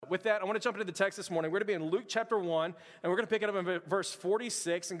with that, I want to jump into the text this morning. We're going to be in Luke chapter 1, and we're going to pick it up in verse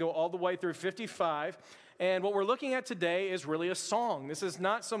 46 and go all the way through 55. And what we're looking at today is really a song. This is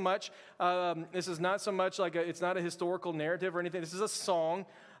not so much like it's not a historical narrative or anything. This is a song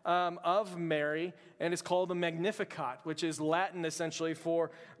of Mary, and it's called the Magnificat, which is Latin essentially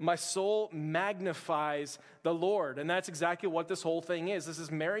for "my soul magnifies the Lord." And that's exactly what this whole thing is. This is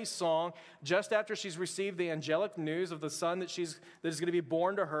Mary's song just after she's received the angelic news of the son that is going to be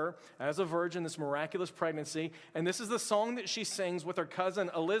born to her as a virgin, this miraculous pregnancy. And this is the song that she sings with her cousin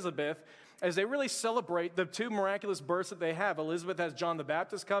Elizabeth as they really celebrate the two miraculous births that they have. Elizabeth has John the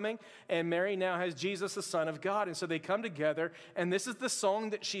Baptist coming, and Mary now has Jesus, the Son of God. And so they come together, and this is the song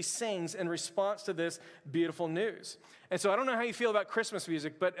that she sings in response to this beautiful news. And so I don't know how you feel about Christmas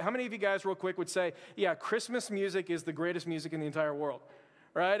music, but how many of you guys real quick would say, yeah, Christmas music is the greatest music in the entire world?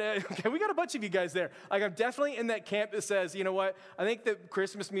 Right? Okay, we got a bunch of you guys there. Like, I'm definitely in that camp that says, you know what? I think that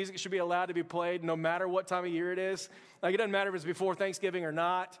Christmas music should be allowed to be played no matter what time of year it is. Like, it doesn't matter if it's before Thanksgiving or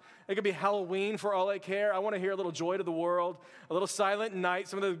not. It could be Halloween for all I care. I want to hear a little Joy to the World, a little Silent Night,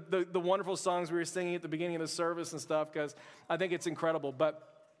 some of the wonderful songs we were singing at the beginning of the service and stuff, because I think it's incredible. But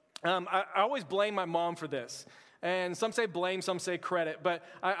I always blame my mom for this. And some say blame, some say credit. But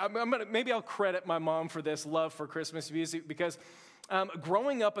maybe I'll credit my mom for this love for Christmas music, because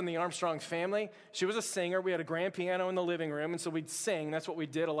growing up in the Armstrong family, she was a singer. We had a grand piano in the living room, and so we'd sing. That's what we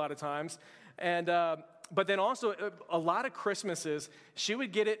did a lot of times. And but then also a lot of Christmases, she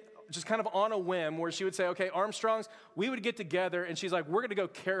would get it just kind of on a whim, where she would say, okay, Armstrongs, we would get together, and she's like, we're going to go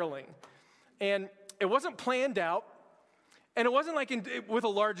caroling. And it wasn't planned out, and it wasn't like with a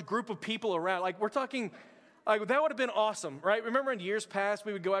large group of people around. Like, we're talking... Like, that would have been awesome, right? Remember in years past,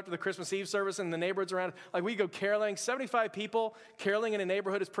 we would go after the Christmas Eve service and the neighborhoods around, like, we'd go caroling. 75 people caroling in a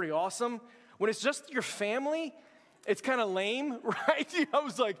neighborhood is pretty awesome. When it's just your family, it's kind of lame, right?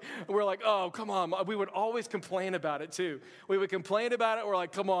 We're like, oh, come on. We would always complain about it, too. We would complain about it. We're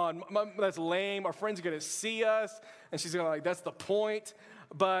like, come on, that's lame. Our friends are going to see us. And she's going to that's the point.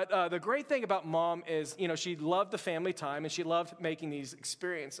 But the great thing about Mom is, she loved the family time, and she loved making these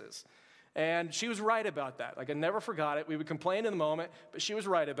experiences. And she was right about that. Like, I never forgot it. We would complain in the moment, but she was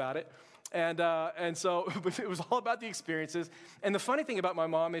right about it. And so it was all about the experiences. And the funny thing about my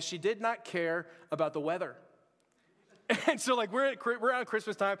mom is she did not care about the weather. And so, like, we're around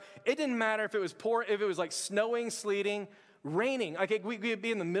Christmas time. It didn't matter if it was if it was like snowing, sleeting, raining. Like, we'd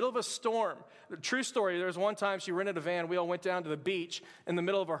be in the middle of a storm. True story, there was one time she rented a van. We all went down to the beach in the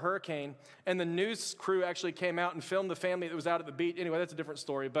middle of a hurricane, and the news crew actually came out and filmed the family that was out at the beach. Anyway, that's a different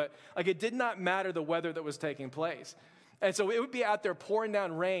story. But, like, it did not matter the weather that was taking place. And so it would be out there pouring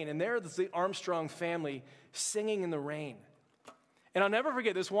down rain, and there was the Armstrong family singing in the rain. And I'll never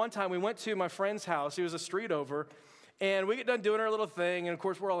forget this one time we went to my friend's house. He was a street over, and we get done doing our little thing, and of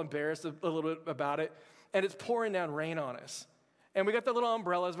course we're all embarrassed a little bit about it. And it's pouring down rain on us. And we got the little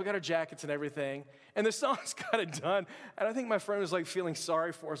umbrellas, we got our jackets and everything. And the song's kind of done. And I think my friend was like feeling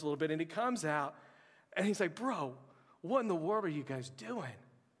sorry for us a little bit. And he comes out and he's like, bro, what in the world are you guys doing?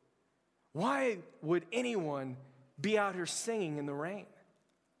 Why would anyone be out here singing in the rain?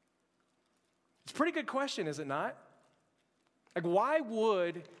 It's a pretty good question, is it not? Like, why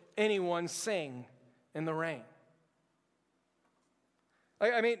would anyone sing in the rain?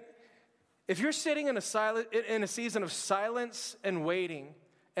 I mean, if you're sitting in a season of silence and waiting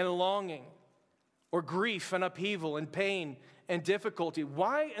and longing, or grief and upheaval and pain and difficulty,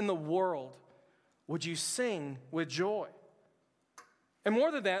 why in the world would you sing with joy? And more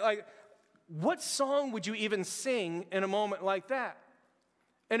than that, like, what song would you even sing in a moment like that?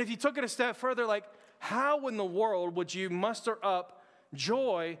 And if you took it a step further, like, how in the world would you muster up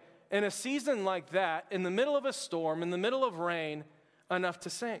joy in a season like that, in the middle of a storm, in the middle of rain, enough to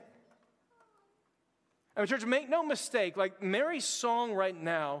sing? I mean, church, make no mistake, like, Mary's song right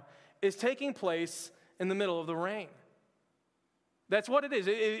now is taking place in the middle of the rain. That's what it is.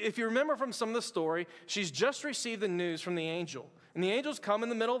 If you remember from some of the story, she's just received the news from the angel. And the angels come in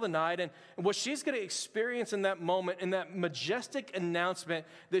the middle of the night, and what she's going to experience in that moment, in that majestic announcement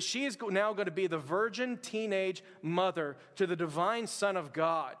that she is now going to be the virgin teenage mother to the divine Son of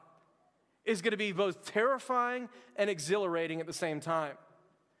God, is going to be both terrifying and exhilarating at the same time.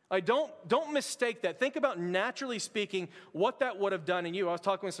 Like, don't mistake that. Think about, naturally speaking, what that would have done in you. I was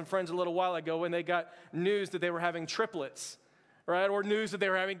talking with some friends a little while ago when they got news that they were having triplets, right? Or news that they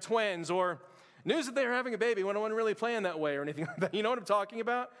were having twins, or news that they were having a baby when no one really planned that way or anything like that. You know what I'm talking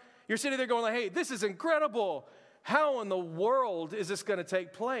about? You're sitting there going like, hey, this is incredible. How in the world is this going to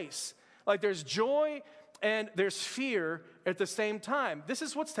take place? Like, there's joy and there's fear at the same time. This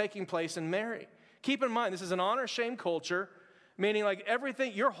is what's taking place in Mary. Keep in mind, this is an honor-shame culture. meaning like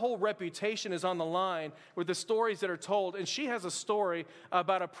everything, your whole reputation is on the line with the stories that are told. And she has a story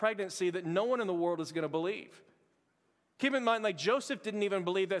about a pregnancy that no one in the world is going to believe. Keep in mind, like Joseph didn't even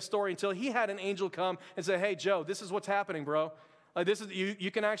believe that story until he had an angel come and say, hey, Joe, this is what's happening, bro. Like this is,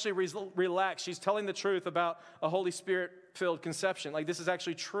 you can actually relax. She's telling the truth about a Holy Spirit-filled conception. Like this is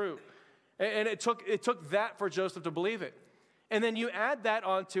actually true. And it took that for Joseph to believe it. And then you add that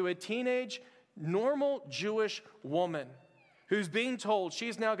onto a teenage, normal Jewish woman who's being told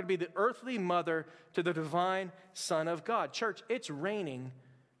she's now going to be the earthly mother to the divine Son of God. Church, it's raining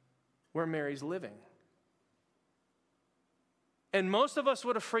where Mary's living. And most of us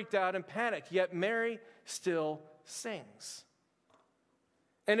would have freaked out and panicked, yet Mary still sings.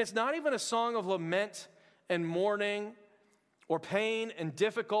 And it's not even a song of lament and mourning or pain and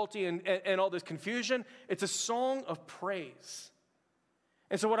difficulty and all this confusion. It's a song of praise.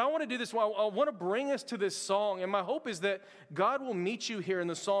 And so what I want to do this, I want to bring us to this song, and my hope is that God will meet you here in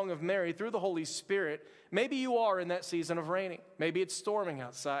the Song of Mary through the Holy Spirit. Maybe you are in that season of raining. Maybe it's storming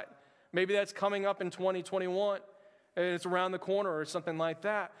outside. Maybe that's coming up in 2021. And it's around the corner or something like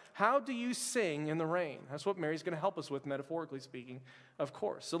that. How do you sing in the rain? That's what Mary's going to help us with, metaphorically speaking, of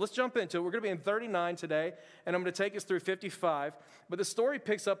course. So let's jump into it. We're going to be in 39 today, and I'm going to take us through 55. But the story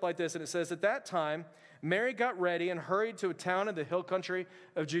picks up like this, and it says, at that time, Mary got ready and hurried to a town in the hill country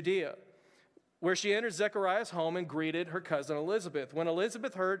of Judea, where she entered Zechariah's home and greeted her cousin Elizabeth. When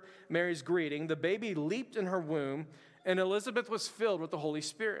Elizabeth heard Mary's greeting, the baby leaped in her womb, and Elizabeth was filled with the Holy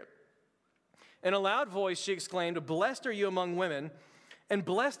Spirit. In a loud voice, she exclaimed, blessed are you among women, and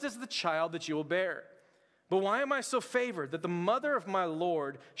blessed is the child that you will bear. But why am I so favored that the mother of my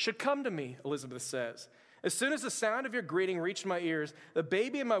Lord should come to me, Elizabeth says. As soon as the sound of your greeting reached my ears, the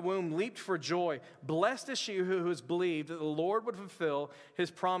baby in my womb leaped for joy. Blessed is she who has believed that the Lord would fulfill his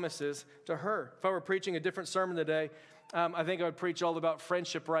promises to her. If I were preaching a different sermon today, I think I would preach all about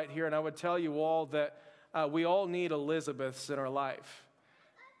friendship right here, and I would tell you all that we all need Elizabeths in our life.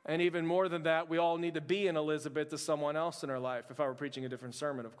 And even more than that, we all need to be an Elizabeth to someone else in our life, if I were preaching a different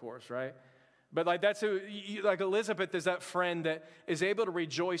sermon, of course, right? But like that's who, like Elizabeth is that friend that is able to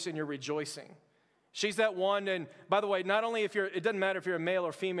rejoice in your rejoicing. She's that one, and by the way, not only it doesn't matter if you're a male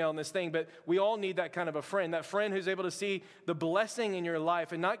or female in this thing, but we all need that kind of a friend who's able to see the blessing in your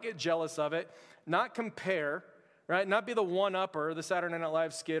life and not get jealous of it, not compare, right? Not be the one-upper, the Saturday Night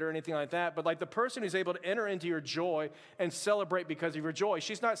Live skit or anything like that, but like the person who's able to enter into your joy and celebrate because of your joy.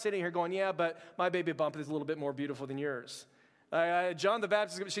 She's not sitting here going, yeah, but my baby bump is a little bit more beautiful than yours. John the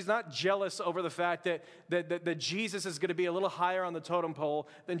Baptist, she's not jealous over the fact that Jesus is going to be a little higher on the totem pole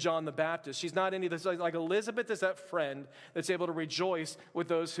than John the Baptist. She's not any of this. Like Elizabeth is that friend that's able to rejoice with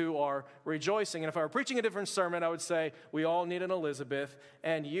those who are rejoicing. And if I were preaching a different sermon, I would say we all need an Elizabeth,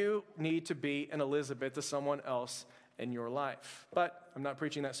 and you need to be an Elizabeth to someone else in your life. But I'm not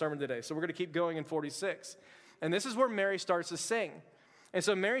preaching that sermon today, so we're going to keep going in 46. And this is where Mary starts to sing. And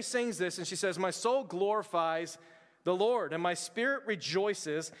so Mary sings this, and she says, my soul glorifies the Lord, and my spirit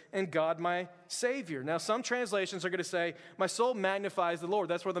rejoices in God my Savior. Now, some translations are going to say, my soul magnifies the Lord.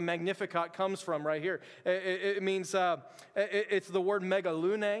 That's where the Magnificat comes from right here. It means, it's the word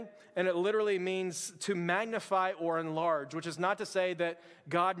megalune, and it literally means to magnify or enlarge, which is not to say that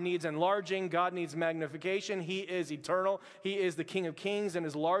God needs enlarging, God needs magnification. He is eternal. He is the King of Kings and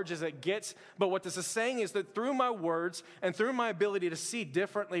as large as it gets. But what this is saying is that through my words and through my ability to see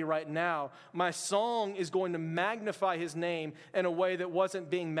differently right now, my song is going to magnify his name in a way that wasn't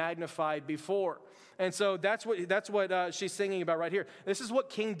being magnified before. And so that's what she's singing about right here. This is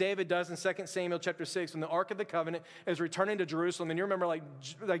what King David does in 2 Samuel chapter 6 when the Ark of the Covenant is returning to Jerusalem. And you remember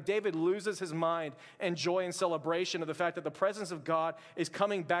like David loses his mind and joy and celebration of the fact that the presence of God is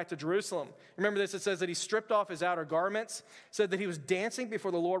coming back to Jerusalem. Remember this, it says that he stripped off his outer garments, said that he was dancing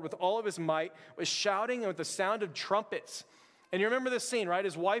before the Lord with all of his might, was shouting and with the sound of trumpets. And you remember this scene, right?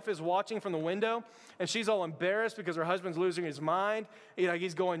 His wife is watching from the window, and she's all embarrassed because her husband's losing his mind.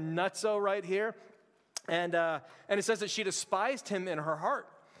 He's going nutso right here. And it says that she despised him in her heart.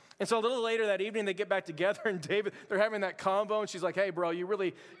 And so a little later that evening, they get back together, and they're having that convo, and she's like, hey, bro, you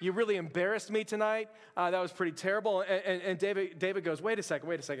really embarrassed me tonight. That was pretty terrible. And David goes, wait a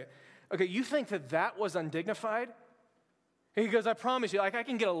second. Okay, you think that was undignified? He goes, I promise you, I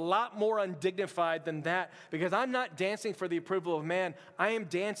can get a lot more undignified than that because I'm not dancing for the approval of man. I am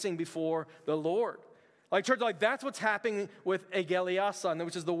dancing before the Lord. Church, that's what's happening with egeliasan,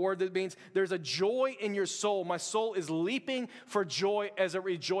 which is the word that means there's a joy in your soul. My soul is leaping for joy as it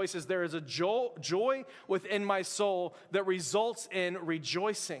rejoices. There is a joy within my soul that results in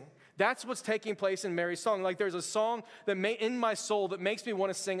rejoicing. That's what's taking place in Mary's song. Like there's a song that in my soul that makes me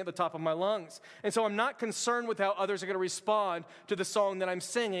want to sing at the top of my lungs. And so I'm not concerned with how others are going to respond to the song that I'm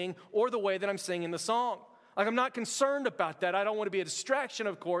singing or the way that I'm singing the song. Like I'm not concerned about that. I don't want to be a distraction,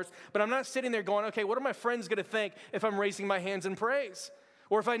 of course, but I'm not sitting there going, okay, what are my friends going to think if I'm raising my hands in praise?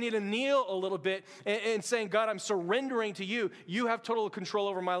 Or if I need to kneel a little bit and saying, God, I'm surrendering to you. You have total control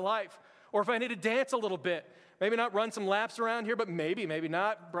over my life. Or if I need to dance a little bit, maybe not run some laps around here, but maybe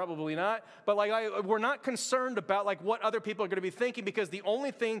not, probably not. But we're not concerned about like what other people are going to be thinking, because the only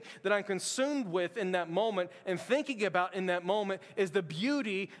thing that I'm consumed with in that moment and thinking about in that moment is the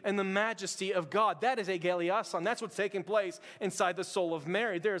beauty and the majesty of God. That is egeliason. That's what's taking place inside the soul of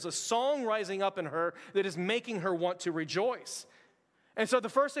Mary. There is a song rising up in her that is making her want to rejoice. And so the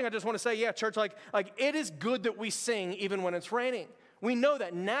first thing I just want to say, yeah, church, like it is good that we sing even when it's raining. We know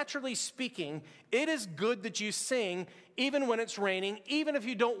that naturally speaking, it is good that you sing even when it's raining, even if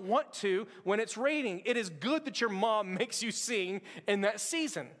you don't want to when it's raining. It is good that your mom makes you sing in that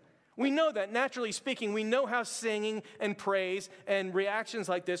season. We know that naturally speaking, we know how singing and praise and reactions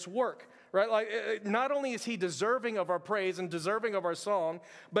like this work. Right? Like, not only is he deserving of our praise and deserving of our song,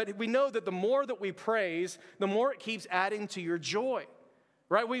 but we know that the more that we praise, the more it keeps adding to your joy.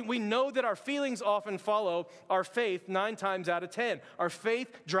 Right? We know that our feelings often follow our faith 9 times out of 10. Our faith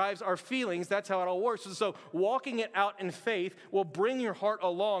drives our feelings. That's how it all works. And so walking it out in faith will bring your heart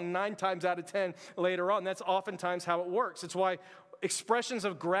along 9 times out of 10 later on. That's oftentimes how it works. It's why expressions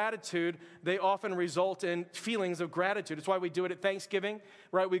of gratitude, they often result in feelings of gratitude. It's why we do it at Thanksgiving,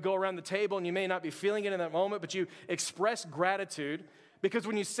 right? We go around the table and you may not be feeling it in that moment, but you express gratitude. Because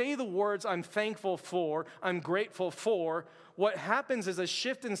when you say the words, I'm thankful for, I'm grateful for, what happens is a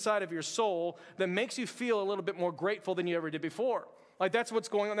shift inside of your soul that makes you feel a little bit more grateful than you ever did before. Like that's what's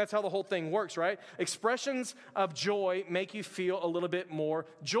going on. That's how the whole thing works, right? Expressions of joy make you feel a little bit more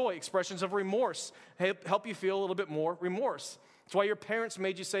joy. Expressions of remorse help you feel a little bit more remorse. That's why your parents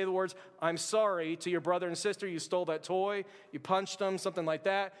made you say the words, I'm sorry, to your brother and sister. You stole that toy, you punched them, something like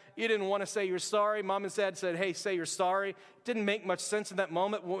that. You didn't want to say you're sorry. Mom and dad said, hey, say you're sorry. It didn't make much sense in that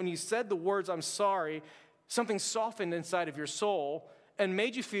moment. When you said the words, I'm sorry, something softened inside of your soul and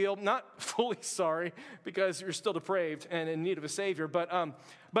made you feel not fully sorry because you're still depraved and in need of a Savior, but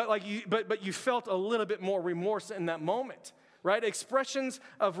you felt a little bit more remorse in that moment. Right? Expressions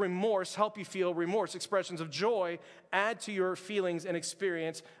of remorse help you feel remorse. Expressions of joy add to your feelings and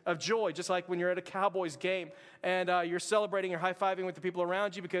experience of joy. Just like when you're at a Cowboys game and you're celebrating, you're high-fiving with the people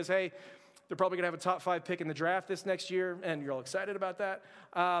around you because, hey, they're probably going to have a top 5 pick in the draft this next year, and you're all excited about that.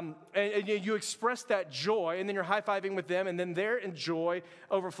 And you express that joy, and then you're high-fiving with them, and then their joy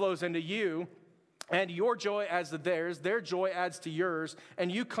overflows into you. And your joy adds to theirs, their joy adds to yours,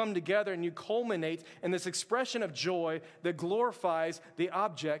 and you come together and you culminate in this expression of joy that glorifies the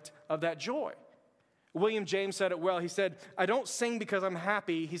object of that joy. William James said it well. He said, I don't sing because I'm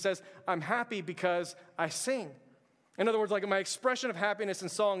happy. He says, I'm happy because I sing. In other words, like my expression of happiness in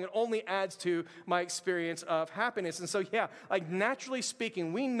song, it only adds to my experience of happiness. And so, yeah, like naturally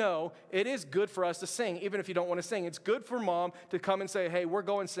speaking, we know it is good for us to sing, even if you don't want to sing. It's good for mom to come and say, hey, we're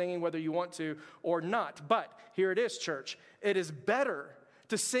going singing whether you want to or not. But here it is, church. It is better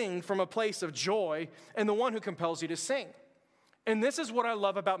to sing from a place of joy and the one who compels you to sing. And this is what I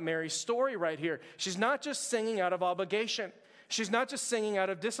love about Mary's story right here. She's not just singing out of obligation. She's not just singing out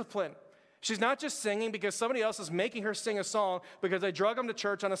of discipline. She's not just singing because somebody else is making her sing a song because they drug them to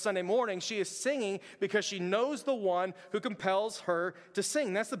church on a Sunday morning. She is singing because she knows the one who compels her to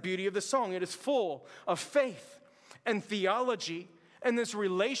sing. That's the beauty of the song. It is full of faith and theology and this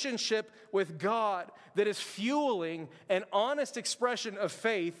relationship with God that is fueling an honest expression of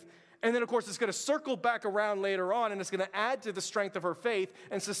faith. And then, of course, it's going to circle back around later on, and it's going to add to the strength of her faith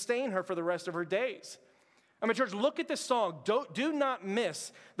and sustain her for the rest of her days. I mean, church, look at this song. Do not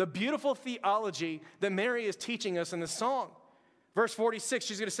miss the beautiful theology that Mary is teaching us in this song. Verse 46,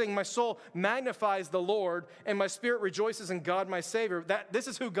 she's going to sing, my soul magnifies the Lord, and my spirit rejoices in God, my Savior. This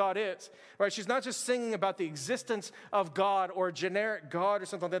is who God is, right? She's not just singing about the existence of God or a generic God or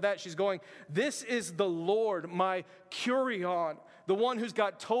something like that. She's going, this is the Lord, my Kurion, the one who's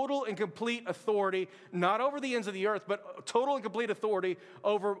got total and complete authority, not over the ends of the earth, but total and complete authority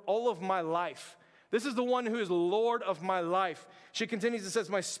over all of my life. This is the one who is Lord of my life. She continues and says,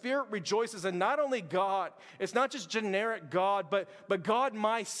 my spirit rejoices in not only God, it's not just generic God, but God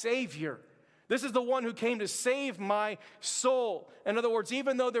my Savior. This is the one who came to save my soul. In other words,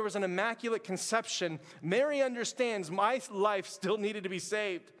 even though there was an immaculate conception, Mary understands my life still needed to be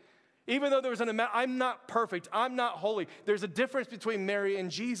saved. Even though there was I'm not perfect, I'm not holy. There's a difference between Mary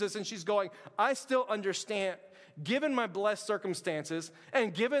and Jesus, and she's going, I still understand. given my blessed circumstances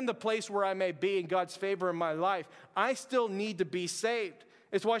and given the place where I may be in God's favor in my life, I still need to be saved.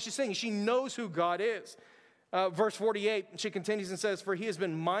 It's why she's singing. She knows who God is. Verse 48, she continues and says, for he has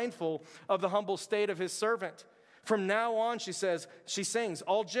been mindful of the humble state of his servant. From now on, she sings,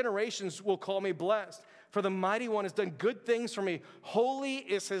 all generations will call me blessed, for the mighty one has done good things for me. Holy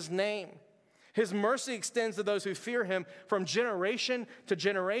is his name. His mercy extends to those who fear him from generation to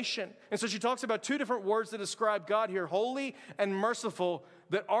generation. And so she talks about two different words that describe God here, holy and merciful,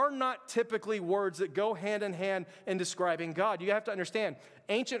 that are not typically words that go hand in hand in describing God. You have to understand,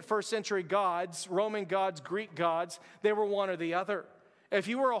 ancient first century gods, Roman gods, Greek gods, they were one or the other. If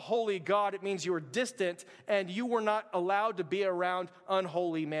you were a holy God, it means you were distant and you were not allowed to be around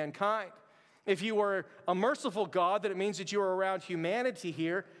unholy mankind. If you were a merciful God, then it means that you were around humanity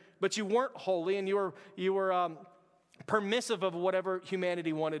here, but you weren't holy and you were permissive of whatever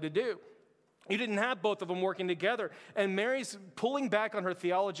humanity wanted to do. You didn't have both of them working together. And Mary's pulling back on her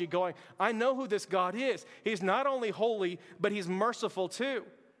theology going, I know who this God is. He's not only holy, but he's merciful too.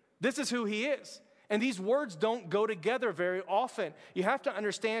 This is who he is. And these words don't go together very often. You have to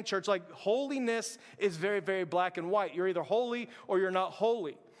understand, church, like holiness is very, very black and white. You're either holy or you're not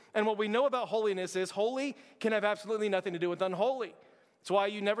holy. And what we know about holiness is holy can have absolutely nothing to do with unholy. That's why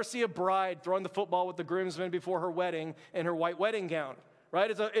you never see a bride throwing the football with the groomsmen before her wedding in her white wedding gown, right?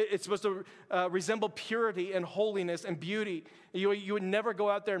 It's supposed to resemble purity and holiness and beauty. You would never go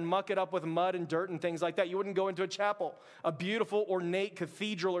out there and muck it up with mud and dirt and things like that. You wouldn't go into a chapel, a beautiful ornate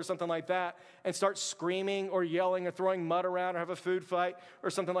cathedral or something like that, and start screaming or yelling or throwing mud around or have a food fight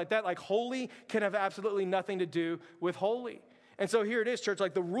or something like that. Like holy can have absolutely nothing to do with holy. And so here it is, church,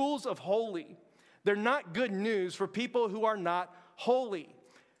 like the rules of holy, they're not good news for people who are not holy.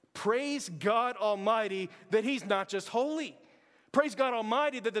 Praise God Almighty that he's not just holy. Praise God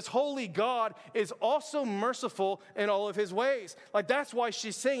Almighty that this holy God is also merciful in all of his ways. Like that's why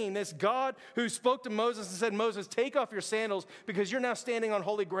she's singing this God who spoke to Moses and said, Moses, take off your sandals because you're now standing on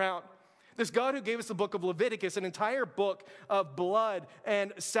holy ground. This God who gave us the book of Leviticus, an entire book of blood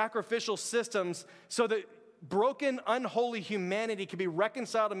and sacrificial systems so that broken, unholy humanity can be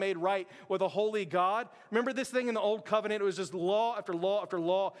reconciled and made right with a holy God. Remember this thing in the old covenant? It was just law after law after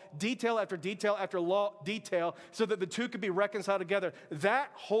law, detail after detail after law, detail, so that the two could be reconciled together. That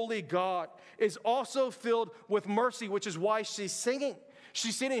holy God is also filled with mercy, which is why she's singing.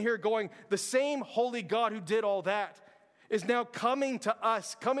 She's sitting here going, the same holy God who did all that is now coming to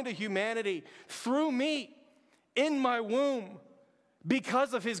us, coming to humanity through me in my womb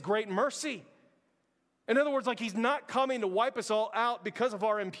because of his great mercy. In other words, like he's not coming to wipe us all out because of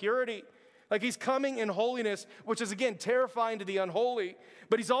our impurity. Like he's coming in holiness, which is again terrifying to the unholy,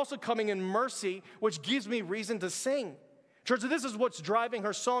 but he's also coming in mercy, which gives me reason to sing. Church, this is what's driving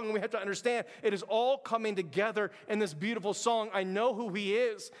her song, and we have to understand it is all coming together in this beautiful song. I know who he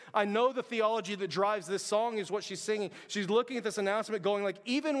is. I know the theology that drives this song is what she's singing. She's looking at this announcement going like,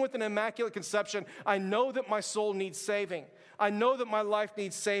 even with an immaculate conception, I know that my soul needs saving. I know that my life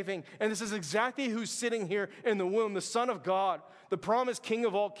needs saving. And this is exactly who's sitting here in the womb, the Son of God, the promised King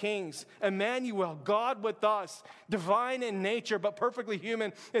of all kings, Emmanuel, God with us, divine in nature, but perfectly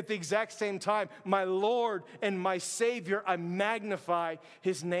human at the exact same time. My Lord and my Savior, I magnify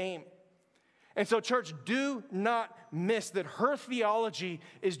his name. And so, church, do not miss that her theology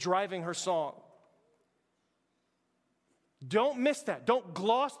is driving her song. Don't miss that. Don't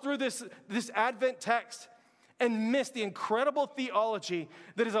gloss through this Advent text and miss the incredible theology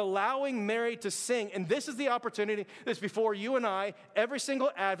that is allowing Mary to sing. And this is the opportunity that's before you and I every single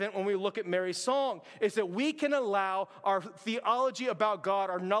Advent when we look at Mary's song, is that we can allow our theology about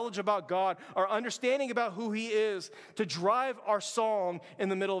God, our knowledge about God, our understanding about who he is to drive our song in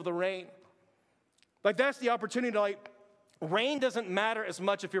the middle of the rain. Like that's the opportunity to like, rain doesn't matter as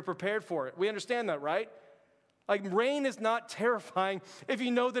much if you're prepared for it. We understand that, right? Like rain is not terrifying if you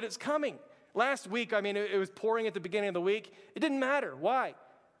know that it's coming. Last week, it was pouring at the beginning of the week. It didn't matter. Why?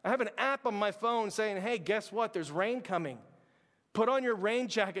 I have an app on my phone saying, hey, guess what? There's rain coming. Put on your rain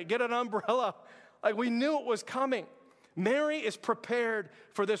jacket. Get an umbrella. Like we knew it was coming. Mary is prepared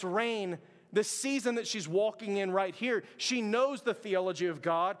for this rain, this season that she's walking in right here. She knows the theology of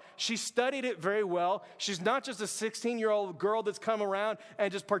God. She studied it very well. She's not just a 16-year-old girl that's come around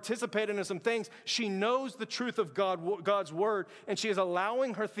and just participated in some things. She knows the truth of God's word, and she is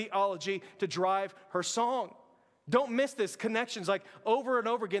allowing her theology to drive her song. Don't miss this connections. Like over and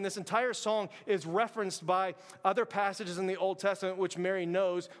over again, this entire song is referenced by other passages in the Old Testament, which Mary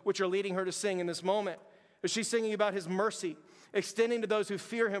knows, which are leading her to sing in this moment. She's singing about his mercy, extending to those who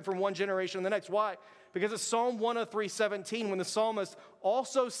fear him from one generation to the next. Why? Because it's Psalm 103:17 when the psalmist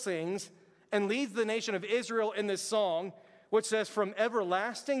also sings and leads the nation of Israel in this song, which says, from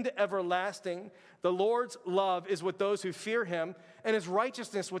everlasting to everlasting, the Lord's love is with those who fear him, and his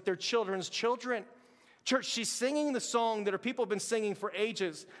righteousness with their children's children. Church, she's singing the song that her people have been singing for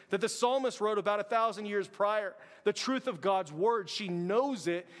ages, that the psalmist wrote about 1,000 years prior, the truth of God's word. She knows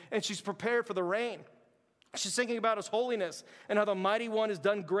it, and she's prepared for the rain. She's singing about his holiness and how the mighty one has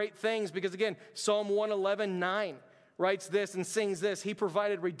done great things, because again, Psalm 111:9 writes this and sings this. He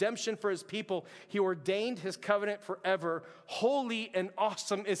provided redemption for his people. He ordained his covenant forever. Holy and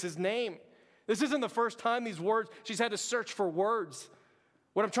awesome is his name. This isn't the first time these words, she's had to search for words.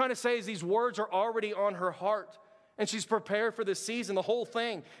 What I'm trying to say is these words are already on her heart, and she's prepared for this season. The whole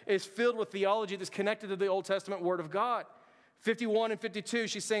thing is filled with theology that's connected to the Old Testament Word of God. 51 and 52,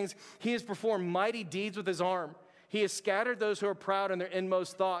 she sings, he has performed mighty deeds with his arm. He has scattered those who are proud in their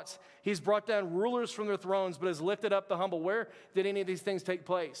inmost thoughts. He's brought down rulers from their thrones, but has lifted up the humble. Where did any of these things take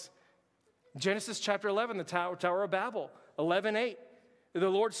place? Genesis chapter 11, the Tower of Babel, 11:8. The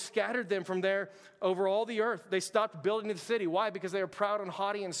Lord scattered them from there over all the earth. They stopped building the city. Why? Because they are proud and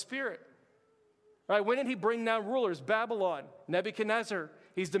haughty in spirit. Right? When did he bring down rulers? Babylon, Nebuchadnezzar.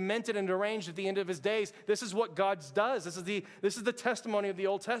 He's demented and deranged at the end of his days. This is what God does. This is the testimony of the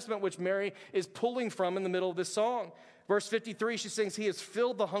Old Testament, which Mary is pulling from in the middle of this song. Verse 53, she sings, he has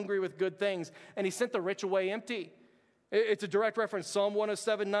filled the hungry with good things, and he sent the rich away empty. It's a direct reference. Psalm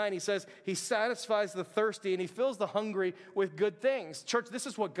 107:9, he says, he satisfies the thirsty and he fills the hungry with good things. Church, this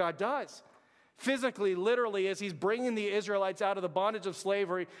is what God does. Physically, literally, as he's bringing the Israelites out of the bondage of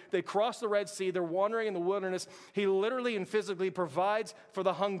slavery, they cross the Red Sea, they're wandering in the wilderness. He literally and physically provides for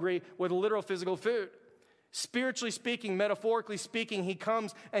the hungry with literal physical food. Spiritually speaking, metaphorically speaking, he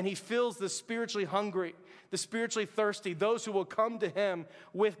comes and he fills the spiritually hungry, the spiritually thirsty, those who will come to him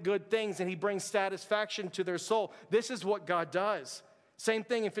with good things, and he brings satisfaction to their soul. This is what God does. Same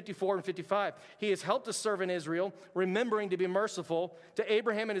thing in 54 and 55. He has helped his servant Israel, remembering to be merciful to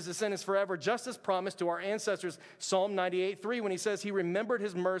Abraham and his descendants forever, just as promised to our ancestors. Psalm 98:3, when he says he remembered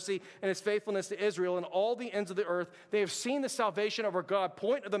his mercy and his faithfulness to Israel and all the ends of the earth. They have seen the salvation of our God.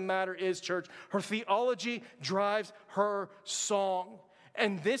 Point of the matter is, church, her theology drives her song.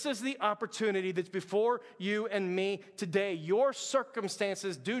 And this is the opportunity that's before you and me today. Your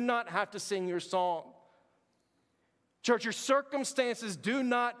circumstances do not have to sing your song. Church, your circumstances do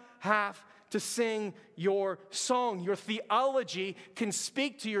not have to sing your song. Your theology can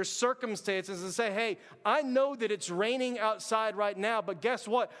speak to your circumstances and say, hey, I know that it's raining outside right now, but guess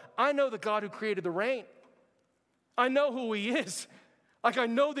what? I know the God who created the rain. I know who he is. Like, I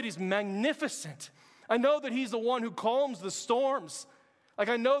know that he's magnificent. I know that he's the one who calms the storms. Like,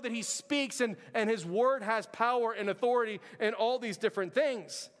 I know that he speaks and his word has power and authority and all these different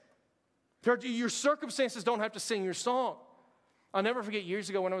things. Your circumstances don't have to sing your song. I'll never forget years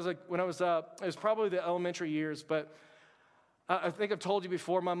ago when it was probably the elementary years, but I think I've told you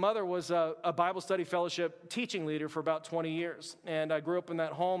before, my mother was a Bible study fellowship teaching leader for about 20 years. And I grew up in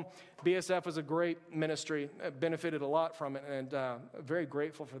that home. BSF was a great ministry. I benefited a lot from it, and very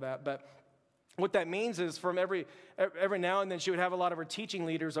grateful for that. But what that means is from every now and then she would have a lot of her teaching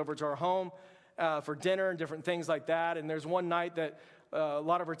leaders over to our home for dinner and different things like that. And there's one night that a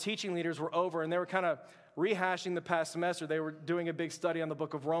lot of our teaching leaders were over, and they were kind of rehashing the past semester. They were doing a big study on the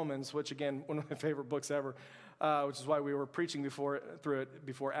book of Romans, which, again, one of my favorite books ever, which is why we were preaching through it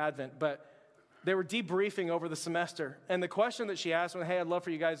before Advent. But they were debriefing over the semester. And the question that she asked was, hey, I'd love for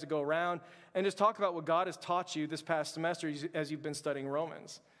you guys to go around and just talk about what God has taught you this past semester as you've been studying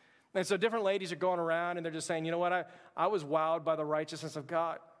Romans. And so different ladies are going around, and they're just saying, you know what, I was wowed by the righteousness of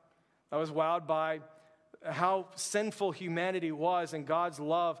God. I was wowed by how sinful humanity was and God's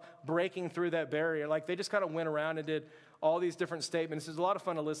love breaking through that barrier. Like, they just kind of went around and did all these different statements. It was a lot of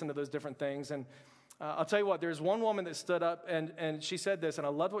fun to listen to those different things. And I'll tell you what, there's one woman that stood up and she said this, and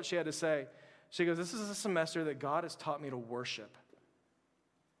I loved what she had to say. She goes, this is a semester that God has taught me to worship.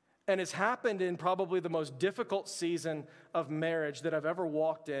 And it's happened in probably the most difficult season of marriage that I've ever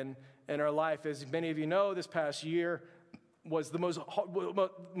walked in our life. As many of you know, this past year was the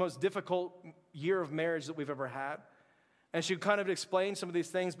most difficult year of marriage that we've ever had. And she kind of explained some of these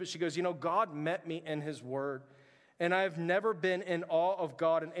things, but she goes, you know, God met me in his word. And I've never been in awe of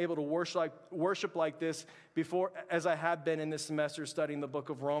God and able to worship like this before as I have been in this semester studying the book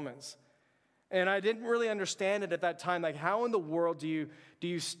of Romans. And I didn't really understand it at that time. Like, how in the world do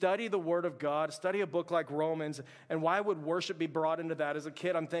you study the Word of God, study a book like Romans, and why would worship be brought into that? As a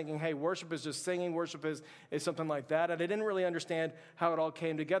kid, I'm thinking, hey, worship is just singing. Worship is something like that. And I didn't really understand how it all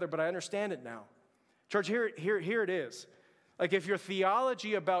came together, but I understand it now. Church, here it is. Like, if your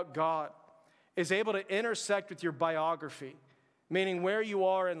theology about God is able to intersect with your biography, meaning where you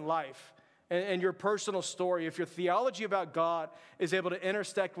are in life, and your personal story, if your theology about God is able to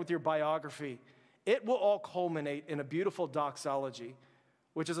intersect with your biography, it will all culminate in a beautiful doxology,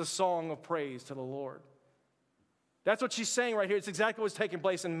 which is a song of praise to the Lord. That's what she's saying right here. It's exactly what's taking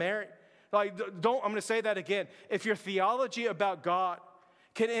place in Mary. I'm going to say that again. If your theology about God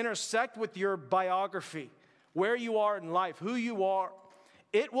can intersect with your biography, where you are in life, who you are,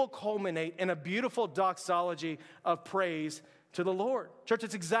 it will culminate in a beautiful doxology of praise to the Lord. Church,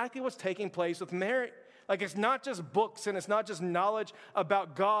 it's exactly what's taking place with Mary. Like, it's not just books and it's not just knowledge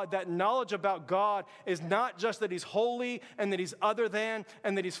about God. That knowledge about God is not just that he's holy and that he's other than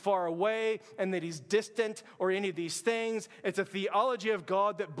and that he's far away and that he's distant or any of these things. It's a theology of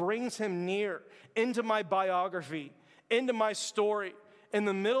God that brings him near into my biography, into my story, in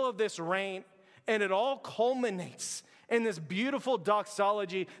the middle of this reign. And it all culminates in this beautiful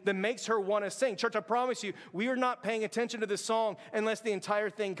doxology that makes her want to sing. Church, I promise you, we are not paying attention to this song unless the entire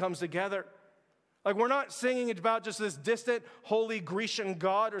thing comes together. Like, we're not singing about just this distant, holy Grecian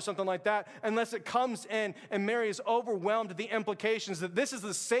god or something like that, unless it comes in and Mary is overwhelmed at the implications that this is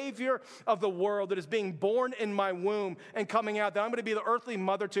the Savior of the world that is being born in my womb and coming out, that I'm going to be the earthly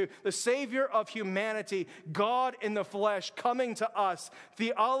mother to, the Savior of humanity, God in the flesh coming to us.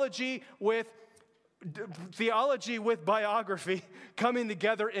 Theology with biography coming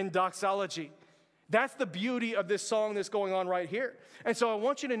together in doxology. That's the beauty of this song that's going on right here. And so I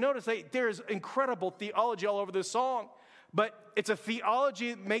want you to notice that there's incredible theology all over this song, but it's a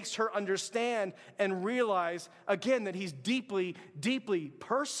theology that makes her understand and realize, again, that he's deeply, deeply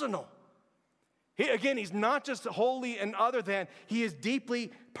personal. He's not just holy and other than, he is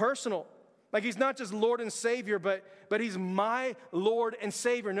deeply personal. Like, he's not just Lord and Savior, but he's my Lord and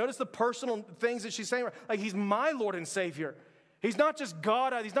Savior. Notice the personal things that she's saying. Like, he's my Lord and Savior. He's not just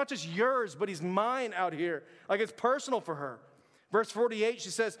God, he's not just yours, but he's mine out here. Like, it's personal for her. Verse 48, she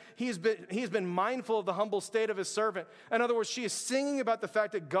says, he has been mindful of the humble state of his servant. In other words, she is singing about the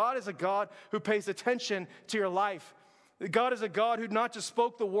fact that God is a God who pays attention to your life. God is a God who not just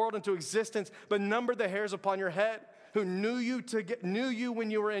spoke the world into existence, but numbered the hairs upon your head, who knew you when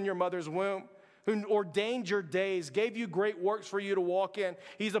you were in your mother's womb, who ordained your days, gave you great works for you to walk in.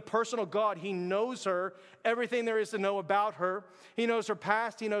 He's a personal God. He knows her, everything there is to know about her. He knows her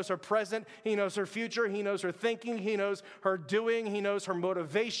past. He knows her present. He knows her future. He knows her thinking. He knows her doing. He knows her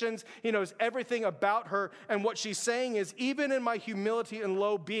motivations. He knows everything about her. And what she's saying is, even in my humility and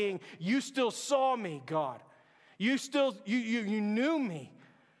low being, you still saw me, God. You knew me.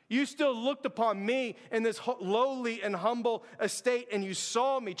 You still looked upon me in this lowly and humble estate, and you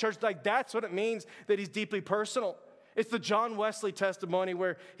saw me. Church, like, that's what it means that he's deeply personal. It's the John Wesley testimony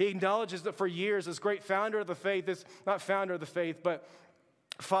where he acknowledges that for years, this great founder of the faith, not founder of the faith, but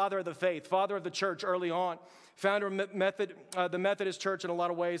father of the faith, father of the church early on, founder of the Methodist Church in a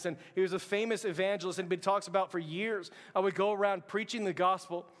lot of ways, and he was a famous evangelist, and he talks about for years, I would go around preaching the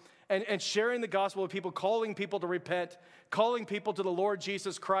gospel and sharing the gospel with people, calling people to repent, calling people to the Lord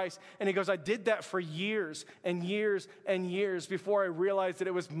Jesus Christ. And he goes, I did that for years and years and years before I realized that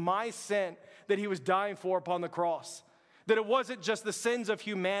it was my sin that he was dying for upon the cross. That it wasn't just the sins of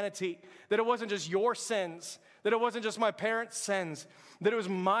humanity, that it wasn't just your sins, that it wasn't just my parents' sins, that it was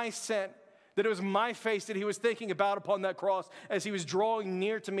my sin, that it was my face that he was thinking about upon that cross as he was drawing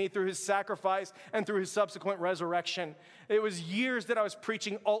near to me through his sacrifice and through his subsequent resurrection. It was years that I was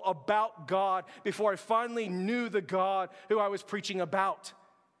preaching all about God before I finally knew the God who I was preaching about.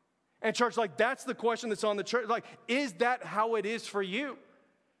 And church, like, that's the question that's on the church. Like, is that how it is for you?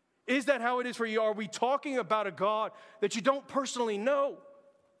 Is that how it is for you? Are we talking about a God that you don't personally know?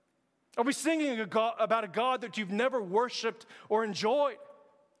 Are we singing about a God that you've never worshiped or enjoyed?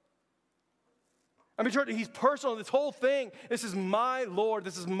 I mean, church, he's personal. This whole thing, this is my Lord.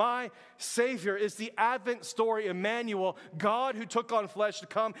 This is my Savior. It's the Advent story, Emmanuel, God who took on flesh to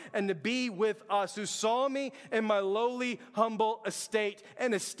come and to be with us, who saw me in my lowly, humble estate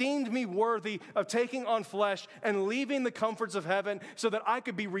and esteemed me worthy of taking on flesh and leaving the comforts of heaven so that I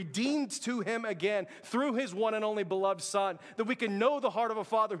could be redeemed to him again through his one and only beloved Son, that we can know the heart of a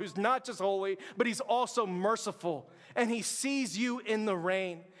Father who's not just holy, but he's also merciful. And he sees you in the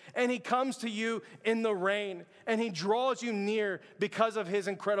rain. And he comes to you in the rain, and he draws you near because of his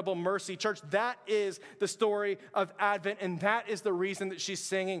incredible mercy. Church, that is the story of Advent, and that is the reason that she's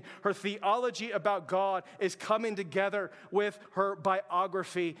singing. Her theology about God is coming together with her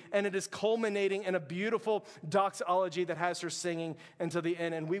biography, and it is culminating in a beautiful doxology that has her singing until the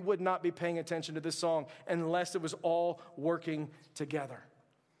end. And we would not be paying attention to this song unless it was all working together.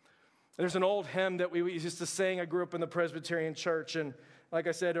 There's an old hymn that we used to sing. I grew up in the Presbyterian church, and like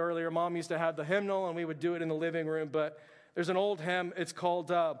I said earlier, Mom used to have the hymnal, and we would do it in the living room. But there's an old hymn. It's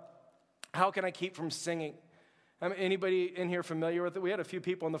called How can I keep from singing? Anybody in here familiar with it? We had a few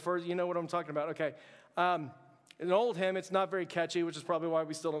people in the first, you know what I'm talking about. Okay. An old hymn, it's not very catchy, which is probably why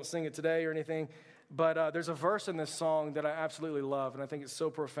we still don't sing it today or anything. But there's a verse in this song that I absolutely love, and I think it's so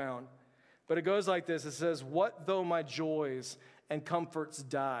profound. But it goes like this. It says, "What though my joys and comforts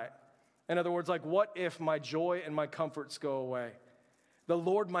die?" In other words, like, what if my joy and my comforts go away? The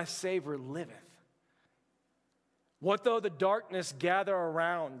Lord my Savior liveth. What though the darkness gather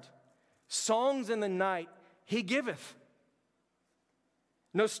around? Songs in the night he giveth.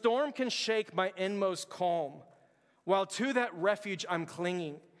 No storm can shake my inmost calm, while to that refuge I'm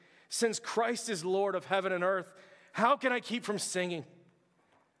clinging. Since Christ is Lord of heaven and earth, how can I keep from singing?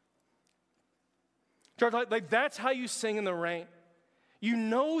 Church, like that's how you sing in the rain. You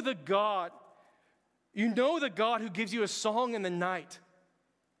know the God who gives you a song in the night.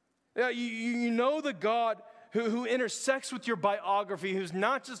 Yeah, you know the God who intersects with your biography, who's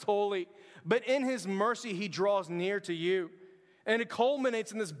not just holy, but in his mercy he draws near to you. And it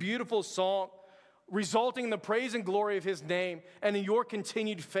culminates in this beautiful song, resulting in the praise and glory of his name and in your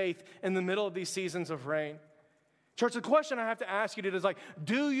continued faith in the middle of these seasons of rain. Church, the question I have to ask you today is like,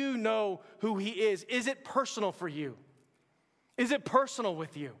 do you know who he is? Is it personal for you? Is it personal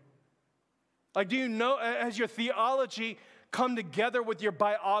with you? Like, do you know, has your theology come together with your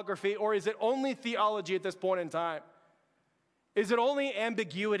biography, or is it only theology at this point in time? Is it only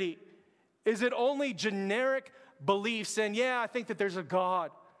ambiguity? Is it only generic beliefs saying, yeah, I think that there's a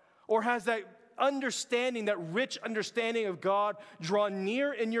God? Or has that understanding, that rich understanding of God drawn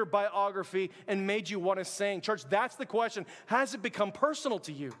near in your biography and made you want to sing? Church, that's the question. Has it become personal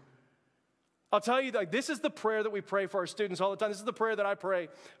to you? I'll tell you, like, this is the prayer that we pray for our students all the time. This is the prayer that I pray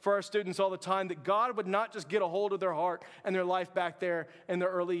for our students all the time, that God would not just get a hold of their heart and their life back there in their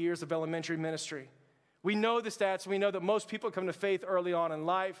early years of elementary ministry. We know the stats. We know that most people come to faith early on in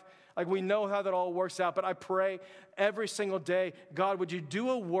life. Like, we know how that all works out. But I pray every single day, God, would you do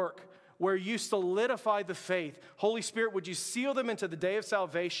a work where you solidify the faith? Holy Spirit, would you seal them into the day of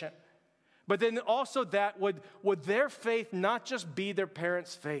salvation? But then also that, would their faith not just be their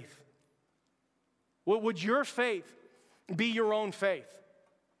parents' faith? Would your faith be your own faith?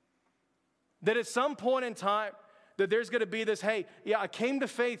 That at some point in time, that there's going to be this, hey, yeah, I came to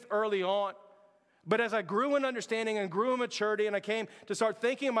faith early on, but as I grew in understanding and grew in maturity and I came to start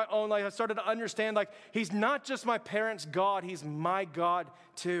thinking of my own life, I started to understand, like, he's not just my parents' God, he's my God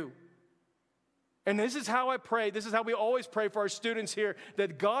too. And this is how I pray, this is how we always pray for our students here,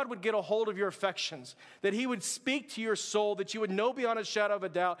 that God would get a hold of your affections, that he would speak to your soul, that you would know beyond a shadow of a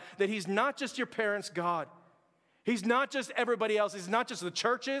doubt that he's not just your parents' God. He's not just everybody else. He's not just the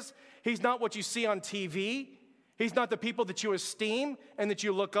churches. He's not what you see on TV. He's not the people that you esteem and that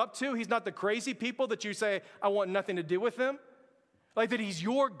you look up to. He's not the crazy people that you say, I want nothing to do with them. Like, that he's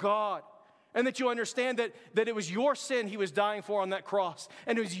your God. And that you understand that it was your sin he was dying for on that cross.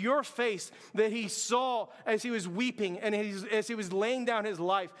 And it was your face that he saw as he was weeping and as he was laying down his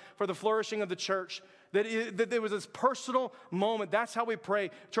life for the flourishing of the church. That there was this personal moment. That's how we pray.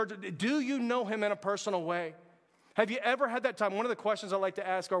 Church, do you know him in a personal way? Have you ever had that time? One of the questions I like to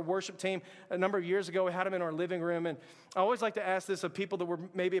ask our worship team a number of years ago, we had them in our living room, and I always like to ask this of people that we're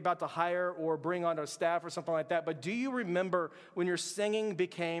maybe about to hire or bring onto staff or something like that, but do you remember when your singing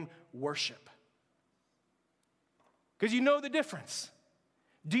became worship? Because you know the difference.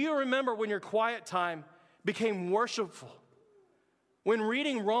 Do you remember when your quiet time became worshipful? When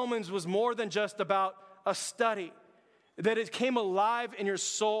reading Romans was more than just about a study, that it came alive in your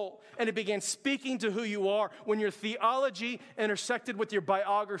soul and it began speaking to who you are, when your theology intersected with your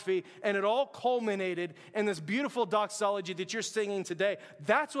biography and it all culminated in this beautiful doxology that you're singing today.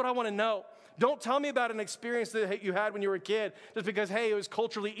 That's what I want to know. Don't tell me about an experience that you had when you were a kid just because, hey, it was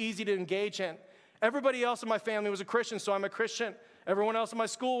culturally easy to engage in. Everybody else in my family was a Christian, so I'm a Christian. Everyone else in my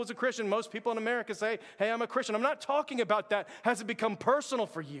school was a Christian. Most people in America say, hey, I'm a Christian. I'm not talking about that. Has it become personal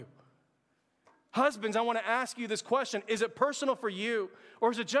for you? Husbands, I want to ask you this question. Is it personal for you, or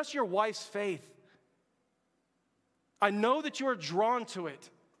is it just your wife's faith? I know that you are drawn to it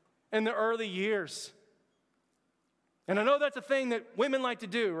in the early years. And I know that's a thing that women like to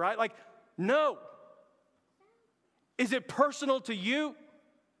do, right? Like, no. Is it personal to you?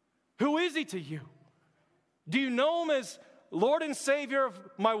 Who is he to you? Do you know him as Lord and Savior of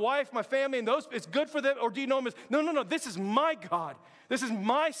my wife, my family, and those, it's good for them? Or do you know him as, no, this is my God. This is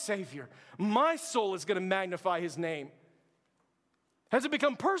my Savior. My soul is going to magnify his name. Has it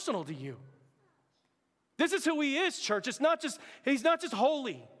become personal to you? This is who he is, church. He's not just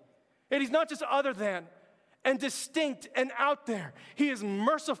holy, and he's not just other than and distinct and out there. He is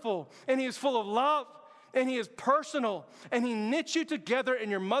merciful, and he is full of love. and he is personal, and he knit you together in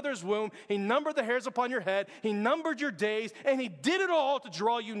your mother's womb. He numbered the hairs upon your head. He numbered your days, and he did it all to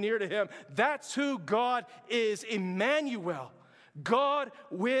draw you near to him. That's who God is, Emmanuel, God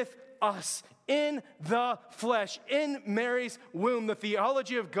with us in the flesh, in Mary's womb, the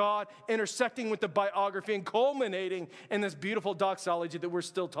theology of God intersecting with the biography and culminating in this beautiful doxology that we're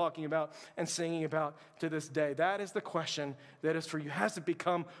still talking about and singing about to this day. That is the question that is for you. Has it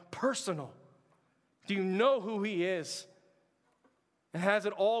become personal? Do you know who he is? And has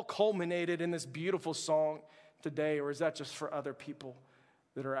it all culminated in this beautiful song today, or is that just for other people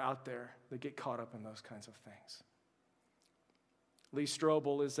that are out there that get caught up in those kinds of things? Lee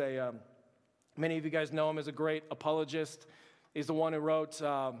Strobel is many of you guys know him as a great apologist. He's the one who wrote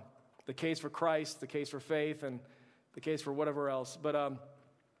The Case for Christ, The Case for Faith, and The Case for whatever else. But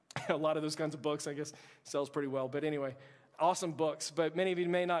a lot of those kinds of books, I guess, sells pretty well. But anyway, awesome books. But many of you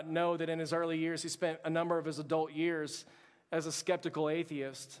may not know that in his early years, he spent a number of his adult years as a skeptical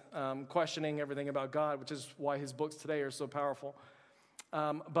atheist, questioning everything about God, which is why his books today are so powerful.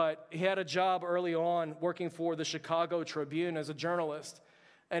 But he had a job early on working for the Chicago Tribune as a journalist.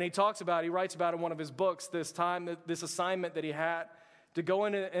 And he writes about in one of his books this assignment that he had to go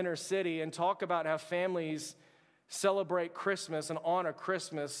into the inner city and talk about how families celebrate Christmas and honor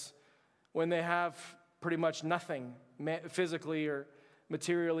Christmas when they have pretty much nothing physically or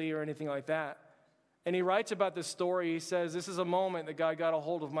materially or anything like that. And he writes about this story. He says, this is a moment that God got a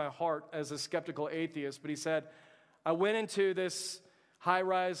hold of my heart as a skeptical atheist. But he said, I went into this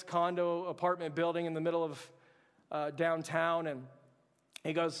high-rise condo apartment building in the middle of downtown, and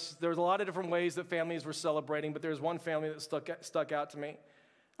he goes, there was a lot of different ways that families were celebrating, but there was one family that stuck out to me.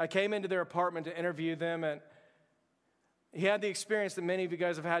 I came into their apartment to interview them, and he had the experience that many of you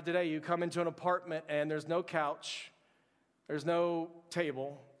guys have had today. You come into an apartment, and there's no couch, there's no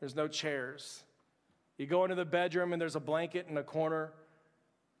table, there's no chairs. You go into the bedroom, and there's a blanket in a corner.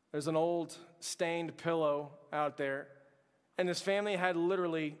 There's an old stained pillow out there. And this family had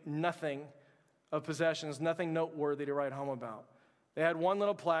literally nothing of possessions, nothing noteworthy to write home about. They had one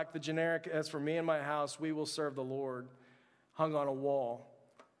little plaque, the generic, as for me and my house, we will serve the Lord, hung on a wall.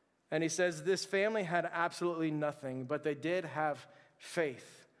 And he says this family had absolutely nothing, but they did have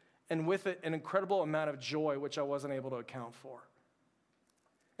faith, and with it, an incredible amount of joy, which I wasn't able to account for.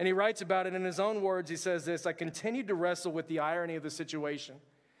 And he writes about it in his own words. He says this, I continued to wrestle with the irony of the situation.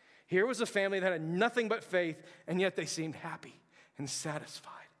 Here was a family that had nothing but faith, and yet they seemed happy and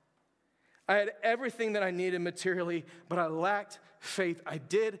satisfied. I had everything that I needed materially, but I lacked faith. I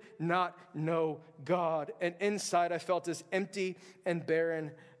did not know God. And inside, I felt as empty and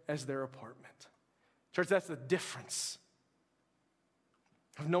barren as their apartment. Church, that's the difference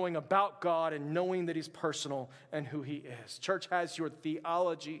of knowing about God and knowing that he's personal and who he is. Church, has your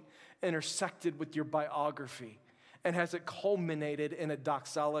theology intersected with your biography? And has it culminated in a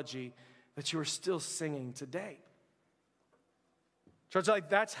doxology that you are still singing today? Church,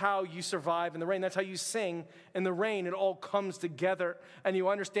 that's how you survive in the rain. That's how you sing in the rain. It all comes together, and you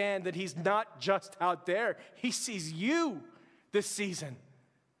understand that he's not just out there. He sees you this season.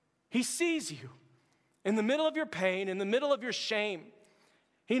 He sees you in the middle of your pain, in the middle of your shame.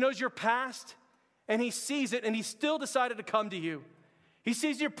 He knows your past, and he sees it, and he still decided to come to you. He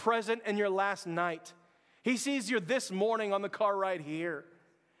sees your present and your last night. He sees you this morning on the car ride here,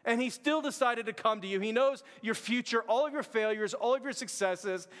 and he still decided to come to you. He knows your future, all of your failures, all of your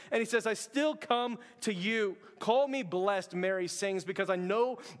successes, and he says, I still come to you. Call me blessed, Mary sings, because I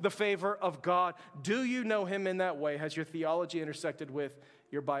know the favor of God. Do you know him in that way? Has your theology intersected with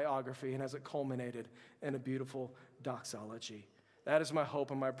your biography, and has it culminated in a beautiful doxology? That is my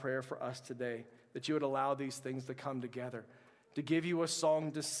hope and my prayer for us today, that you would allow these things to come together, to give you a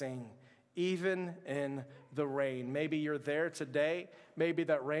song to sing, even in the rain. Maybe you're there today. Maybe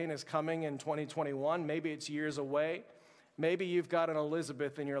that rain is coming in 2021. Maybe it's years away. Maybe you've got an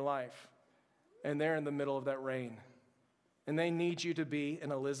Elizabeth in your life, and they're in the middle of that rain, and they need you to be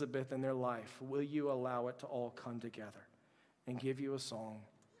an Elizabeth in their life. Will you allow it to all come together and give you a song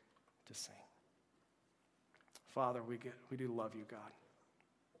to sing? Father, we do love you, God.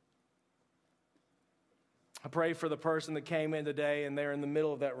 I pray for the person that came in today and they're in the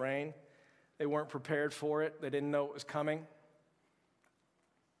middle of that rain. They weren't prepared for it. They didn't know it was coming.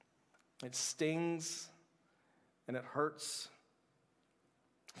 It stings and it hurts.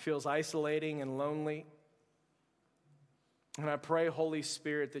 It feels isolating and lonely. And I pray, Holy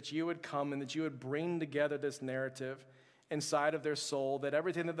Spirit, that you would come and that you would bring together this narrative inside of their soul, that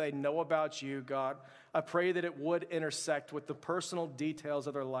everything that they know about you, God, I pray that it would intersect with the personal details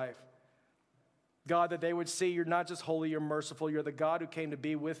of their life. God, that they would see you're not just holy, you're merciful, you're the God who came to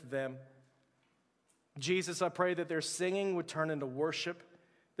be with them. Jesus, I pray that their singing would turn into worship,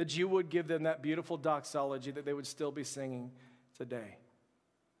 that you would give them that beautiful doxology that they would still be singing today.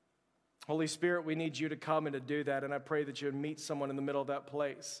 Holy Spirit, we need you to come and to do that, and I pray that you would meet someone in the middle of that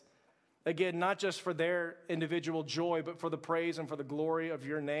place. Again, not just for their individual joy, but for the praise and for the glory of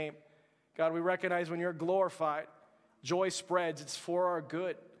your name. God, we recognize when you're glorified, joy spreads. It's for our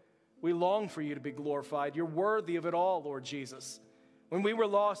good. We long for you to be glorified. You're worthy of it all, Lord Jesus. When we were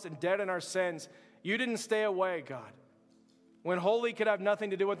lost and dead in our sins, you didn't stay away, God. When holy could have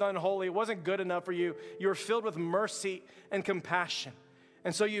nothing to do with unholy, it wasn't good enough for you. You were filled with mercy and compassion.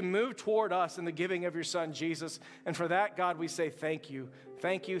 And so you moved toward us in the giving of your Son, Jesus. And for that, God, we say thank you.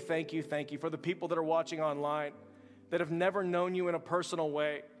 Thank you, thank you, thank you. For the people that are watching online that have never known you in a personal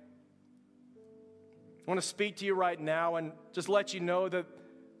way, I want to speak to you right now and just let you know that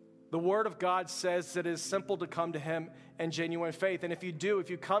the Word of God says that it is simple to come to Him in genuine faith. And if you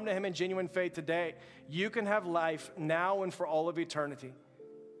come to Him in genuine faith today, you can have life now and for all of eternity.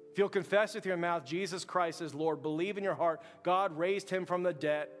 If you'll confess with your mouth Jesus Christ is Lord, believe in your heart God raised Him from the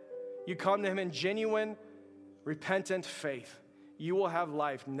dead, you come to Him in genuine, repentant faith, you will have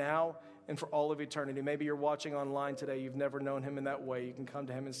life now and for all of eternity. Maybe you're watching online today, you've never known Him in that way. You can come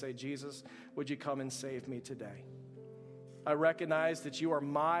to Him and say, Jesus, would you come and save me today? I recognize that you are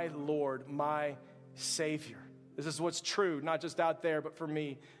my Lord, my Savior. This is what's true, not just out there, but for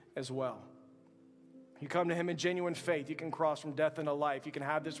me as well. You come to Him in genuine faith. You can cross from death into life. You can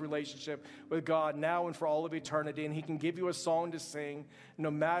have this relationship with God now and for all of eternity, and He can give you a song to sing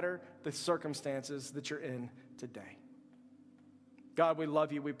no matter the circumstances that you're in today. God, we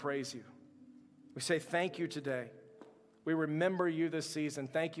love you. We praise you. We say thank you today. We remember you this season.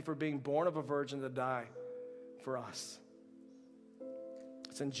 Thank you for being born of a virgin to die for us.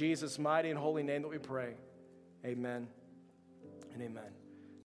 It's in Jesus' mighty and holy name that we pray. Amen and amen.